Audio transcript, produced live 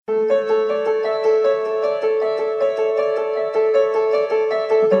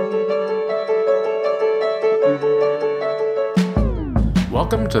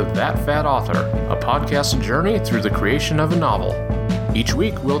welcome to That Fat Author, a podcast journey through the creation of a novel. Each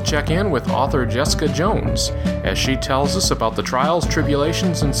week, we'll check in with author Jessica Joens as she tells us about the trials,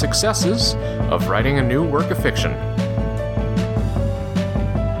 tribulations, and successes of writing a new work of fiction.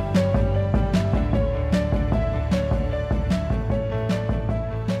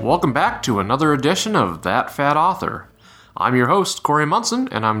 Welcome back to another edition of That Fat Author. I'm your host, Corey Munson,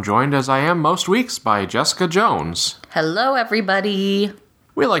 and I'm joined as I am most weeks by Jessica Joens. Hello, everybody.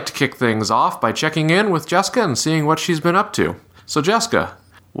 We like to kick things off by checking in with Jessica and seeing what she's been up to. So, Jessica,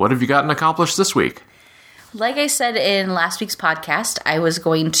 what have you gotten accomplished this week? Like I said in last week's podcast, I was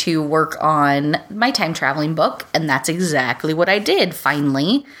going to work on my time traveling book, and that's exactly what I did,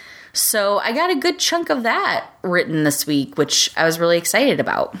 finally. So I got a good chunk of that written this week, which I was really excited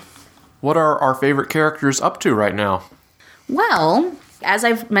about. What are our favorite characters up to right now? Well, as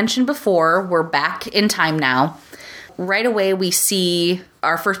I've mentioned before, we're back in time now. Right away, we see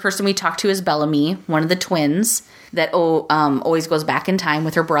our first person we talk to is Bellamy, one of the twins that always goes back in time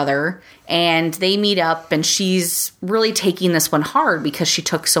with her brother. And they meet up, and she's really taking this one hard because she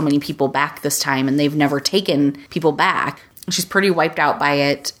took so many people back this time, and they've never taken people back. She's pretty wiped out by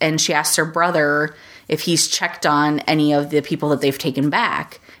it, and she asks her brother if he's checked on any of the people that they've taken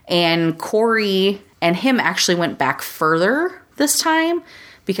back. And Corey and him actually went back further this time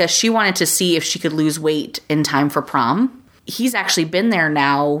because she wanted to see if she could lose weight in time for prom. He's actually been there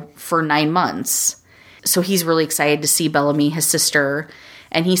now for 9 months. So he's really excited to see Bellamy, his sister.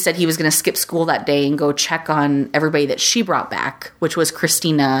 And he said he was going to skip school that day and go check on everybody that she brought back, which was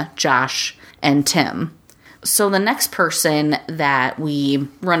Christina, Josh, and Tim. So the next person that we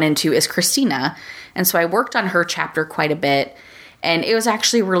run into is Christina. And so I worked on her chapter quite a bit. And it was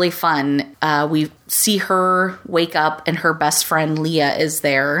actually really fun. We see her wake up, and her best friend Leah is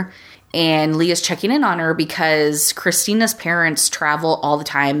there. And Leah's checking in on her because Christina's parents travel all the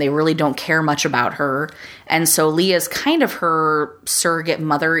time. They really don't care much about her. And so Leah's kind of her surrogate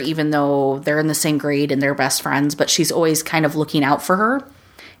mother, even though they're in the same grade and they're best friends. But she's always kind of looking out for her.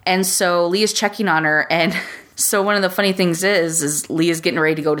 And so Leah's checking on her. And so one of the funny things is Leah's getting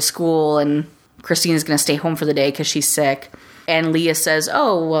ready to go to school, and Christina's going to stay home for the day because she's sick. And Leah says,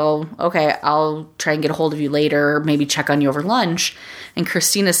 oh, well, okay, I'll try and get a hold of you later, maybe check on you over lunch. And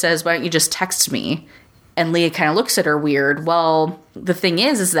Christina says, why don't you just text me? And Leah kind of looks at her weird. Well, the thing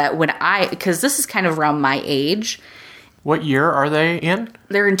is that because this is kind of around my age. What year are they in?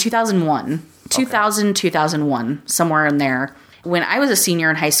 They're in 2001, okay. 2001, somewhere in there. When I was a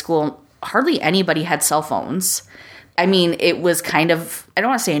senior in high school, hardly anybody had cell phones. I mean, it was kind of, I don't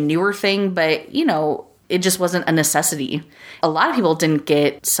want to say a newer thing, but, it just wasn't a necessity. A lot of people didn't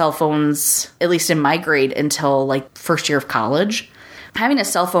get cell phones, at least in my grade, until like first year of college. Having a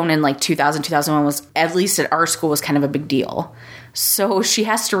cell phone in like 2000, 2001 was, at least at our school, was kind of a big deal. So she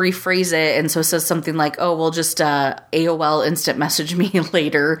has to rephrase it, and so says something like, oh, well, just AOL instant message me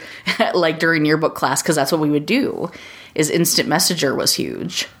later, like during yearbook class, because that's what we would do, is instant messenger was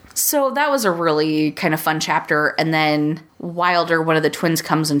huge. So that was a really kind of fun chapter. And then Wilder, one of the twins,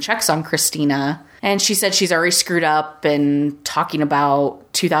 comes and checks on Christina. And she said she's already screwed up and talking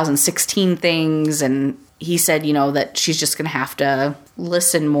about 2016 things. And he said, that she's just going to have to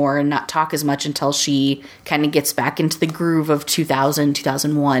listen more and not talk as much until she kind of gets back into the groove of 2000,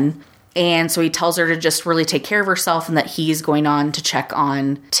 2001. And so he tells her to just really take care of herself, and that he's going on to check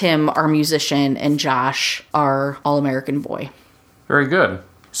on Tim, our musician, and Josh, our All-American boy. Very good.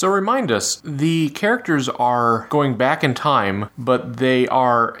 So remind us, the characters are going back in time, but they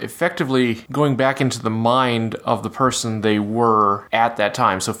are effectively going back into the mind of the person they were at that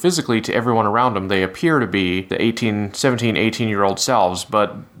time. So physically, to everyone around them, they appear to be the 17, 18-year-old selves,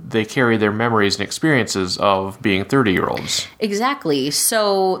 but they carry their memories and experiences of being 30-year-olds. Exactly.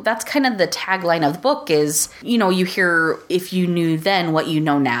 So that's kind of the tagline of the book is, you hear, if you knew then what you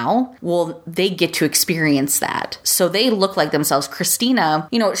know now, well, they get to experience that. So they look like themselves. Christina,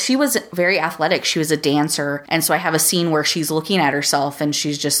 she was very athletic. She was a dancer. And so I have a scene where she's looking at herself and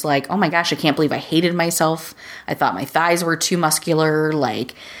she's just like, oh my gosh, I can't believe I hated myself. I thought my thighs were too muscular.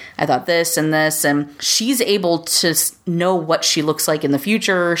 Like, I thought this and this. And she's able to know what she looks like in the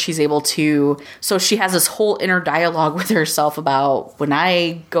future. She's able to, so she has this whole inner dialogue with herself about when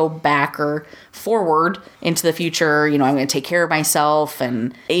I go back or forward into the future, I'm going to take care of myself.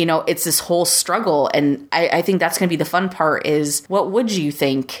 And, it's this whole struggle. And I think that's going to be the fun part is, what would you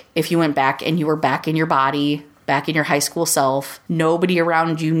think if you went back and you were back in your body, back in your high school self? Nobody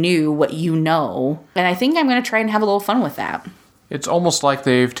around you knew what you know. And I think I'm going to try and have a little fun with that. It's almost like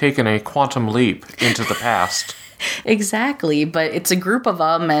they've taken a quantum leap into the past. Exactly, but it's a group of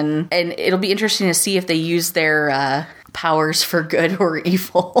them, and it'll be interesting to see if they use their powers for good or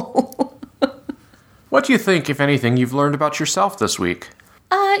evil. What do you think, if anything, you've learned about yourself this week?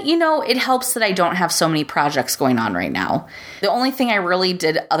 It helps that I don't have so many projects going on right now. The only thing I really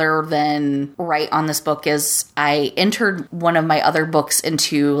did other than write on this book is I entered one of my other books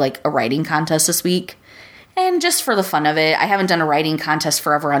into like a writing contest this week. And just for the fun of it, I haven't done a writing contest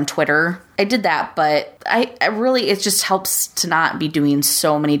forever on Twitter. I did that, but I really, it just helps to not be doing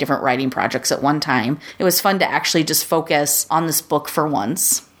so many different writing projects at one time. It was fun to actually just focus on this book for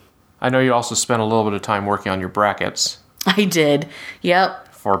once. I know you also spent a little bit of time working on your brackets. I did. Yep.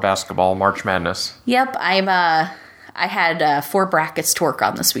 For basketball March Madness. Yep. I had 4 brackets to work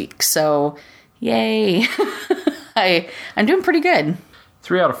on this week, so yay. I'm doing pretty good.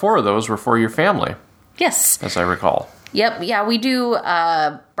 3 out of 4 of those were for your family. Yes. As I recall. Yep. Yeah, we do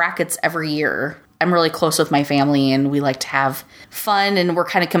brackets every year. I'm really close with my family, and we like to have fun, and we're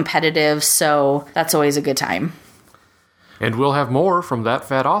kind of competitive, so that's always a good time. And we'll have more from That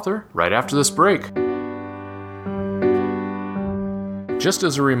Fat Author right after this break. Just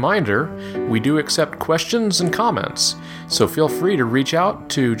as a reminder, we do accept questions and comments, so feel free to reach out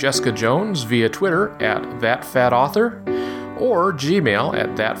to Jessica Joens via Twitter at ThatFatAuthor or Gmail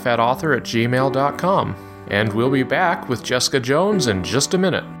at thatfatauthor@gmail.com. And we'll be back with Jessica Joens in just a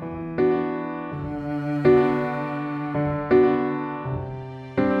minute.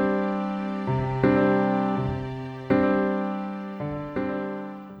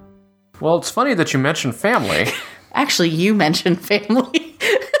 Well, it's funny that you mentioned family. Actually, you mentioned family.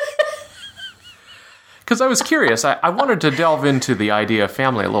 Because I was curious. I wanted to delve into the idea of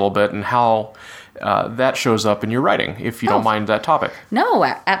family a little bit and how that shows up in your writing, if you don't mind that topic. No,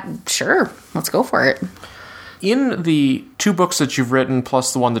 sure. Let's go for it. In the 2 books that you've written,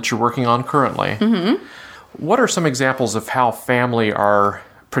 plus the one that you're working on currently, what are some examples of how family are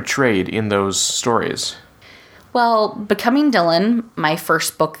portrayed in those stories? Well, Becoming Dylan, my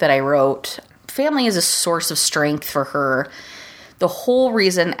first book that I wrote, family is a source of strength for her. The whole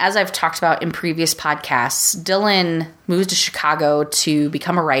reason, as I've talked about in previous podcasts, Dylan moves to Chicago to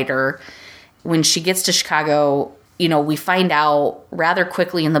become a writer. When she gets to Chicago, we find out rather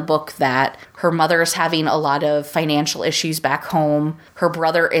quickly in the book that her mother is having a lot of financial issues back home. Her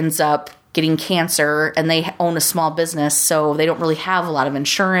brother ends up getting cancer, and they own a small business, so they don't really have a lot of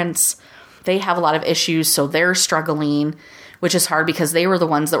insurance. They have a lot of issues, so they're struggling, which is hard because they were the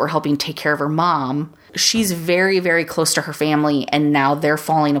ones that were helping take care of her mom. She's very, very close to her family, and now they're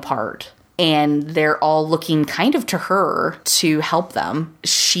falling apart. And they're all looking kind of to her to help them.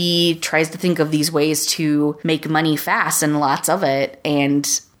 She tries to think of these ways to make money fast, and lots of it,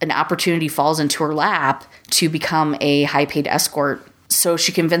 and an opportunity falls into her lap to become a high-paid escort. So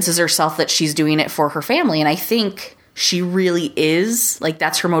she convinces herself that she's doing it for her family, and I think she really is. Like,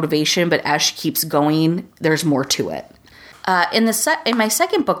 that's her motivation, but as she keeps going, there's more to it. In my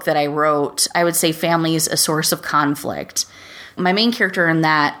second book that I wrote, I would say family is a source of conflict. My main character in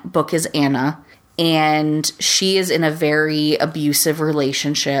that book is Anna, and she is in a very abusive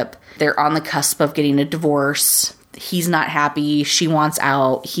relationship. They're on the cusp of getting a divorce. He's not happy. She wants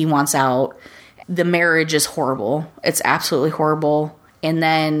out. He wants out. The marriage is horrible. It's absolutely horrible. And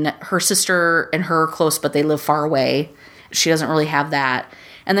then her sister and her are close, but they live far away. She doesn't really have that.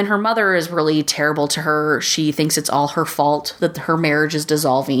 And then her mother is really terrible to her. She thinks it's all her fault that her marriage is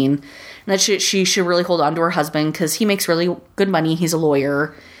dissolving. And that she should really hold on to her husband because he makes really good money. He's a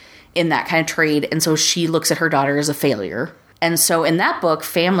lawyer in that kind of trade. And so she looks at her daughter as a failure. And so in that book,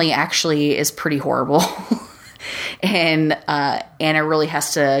 family actually is pretty horrible. And Anna really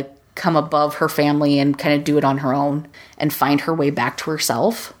has to come above her family and kind of do it on her own and find her way back to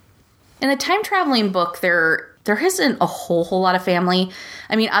herself. In the time traveling book, there isn't a whole lot of family.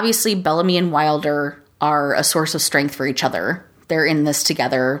 I mean, obviously Bellamy and Wilder are a source of strength for each other. They're in this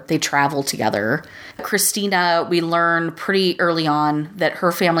together. They travel together. Christina, we learn pretty early on that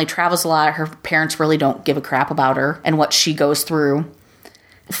her family travels a lot. Her parents really don't give a crap about her and what she goes through.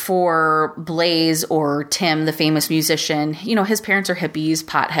 For Blaze, or Tim, the famous musician, his parents are hippies,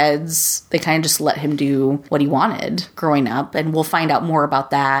 potheads. They kind of just let him do what he wanted growing up, and we'll find out more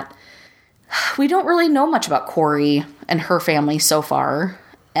about that. We don't really know much about Corey and her family so far.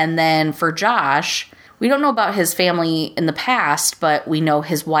 And then for Josh, we don't know about his family in the past, but we know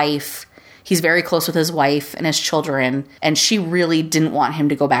his wife. He's very close with his wife and his children, and she really didn't want him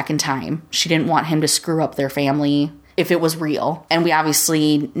to go back in time. She didn't want him to screw up their family if it was real. And we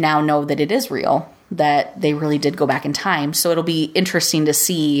obviously now know that it is real, that they really did go back in time. So it'll be interesting to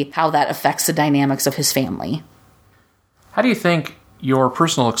see how that affects the dynamics of his family. How do you think your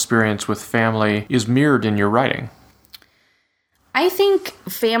personal experience with family is mirrored in your writing? I think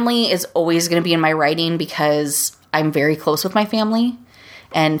family is always going to be in my writing because I'm very close with my family,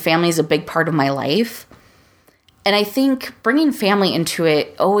 and family is a big part of my life. And I think bringing family into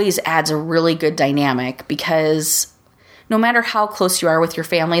it always adds a really good dynamic, because no matter how close you are with your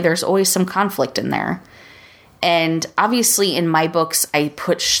family, there's always some conflict in there. And obviously in my books, I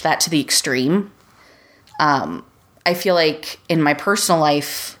push that to the extreme. I feel like in my personal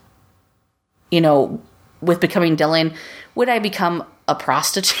life, with becoming Dylan, would I become a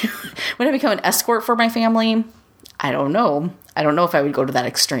prostitute? Would I become an escort for my family? I don't know. I don't know if I would go to that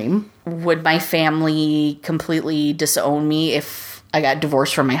extreme. Would my family completely disown me if I got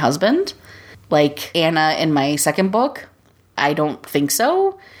divorced from my husband? Like Anna in my second book? I don't think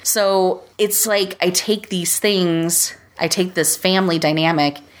so. So it's like I take these things, I take this family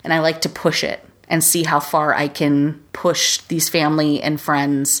dynamic, and I like to push it and see how far I can push these family and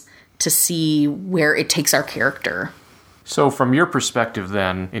friends to see where it takes our character. So from your perspective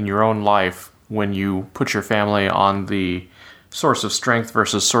then, in your own life, when you put your family on the source of strength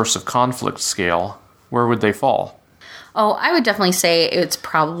versus source of conflict scale, where would they fall? Oh, I would definitely say it's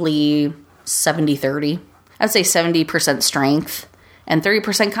probably 70-30. I'd say 70% strength and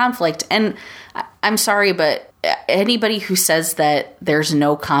 30% conflict. And I'm sorry, but anybody who says that there's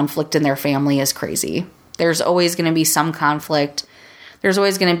no conflict in their family is crazy. There's always going to be some conflict. There's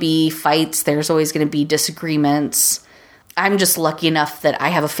always going to be fights. There's always going to be disagreements. I'm just lucky enough that I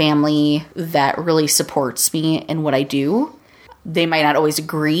have a family that really supports me in what I do. They might not always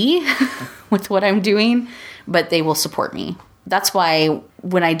agree with what I'm doing, but they will support me. That's why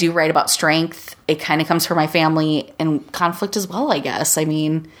when I do write about strength, it kind of comes from my family, and conflict as well, I guess. I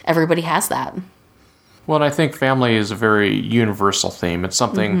mean, everybody has that. Well, and I think family is a very universal theme. It's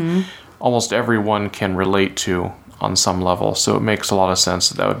something almost everyone can relate to on some level, so it makes a lot of sense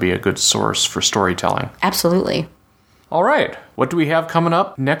that would be a good source for storytelling. Absolutely. All right. What do we have coming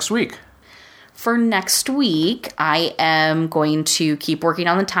up next week? For next week, I am going to keep working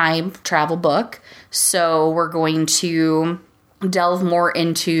on the time travel book. So we're going to delve more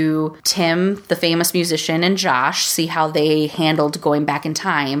into Tim, the famous musician, and Josh, see how they handled going back in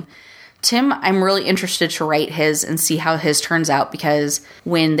time. Tim, I'm really interested to write his and see how his turns out, because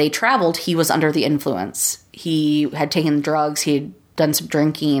when they traveled, he was under the influence. He had taken drugs, he had done some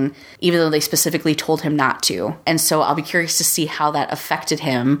drinking, even though they specifically told him not to. And so I'll be curious to see how that affected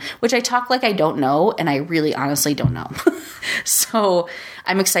him, which I talk like I don't know, and I really honestly don't know. So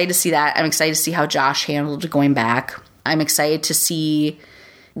I'm excited to see that. I'm excited to see how Josh handled going back. I'm excited to see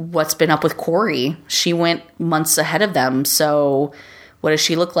what's been up with Corey. She went months ahead of them, so what does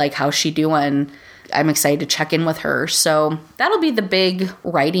she look like? How's she doing? I'm excited to check in with her. So that'll be the big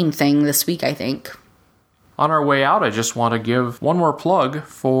writing thing this week, I think. On our way out, I just want to give one more plug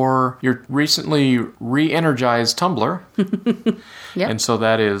for your recently re-energized Tumblr. Yep. And so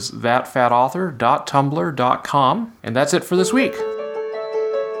that is thatfatauthor.tumblr.com. And that's it for this week.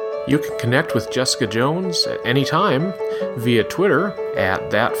 You can connect with Jessica Joens at any time via Twitter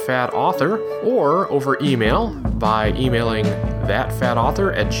at thatfatauthor or over email by emailing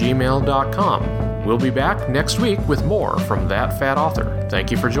thatfatauthor@gmail.com. We'll be back next week with more from That Fat Author.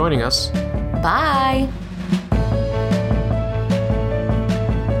 Thank you for joining us. Bye.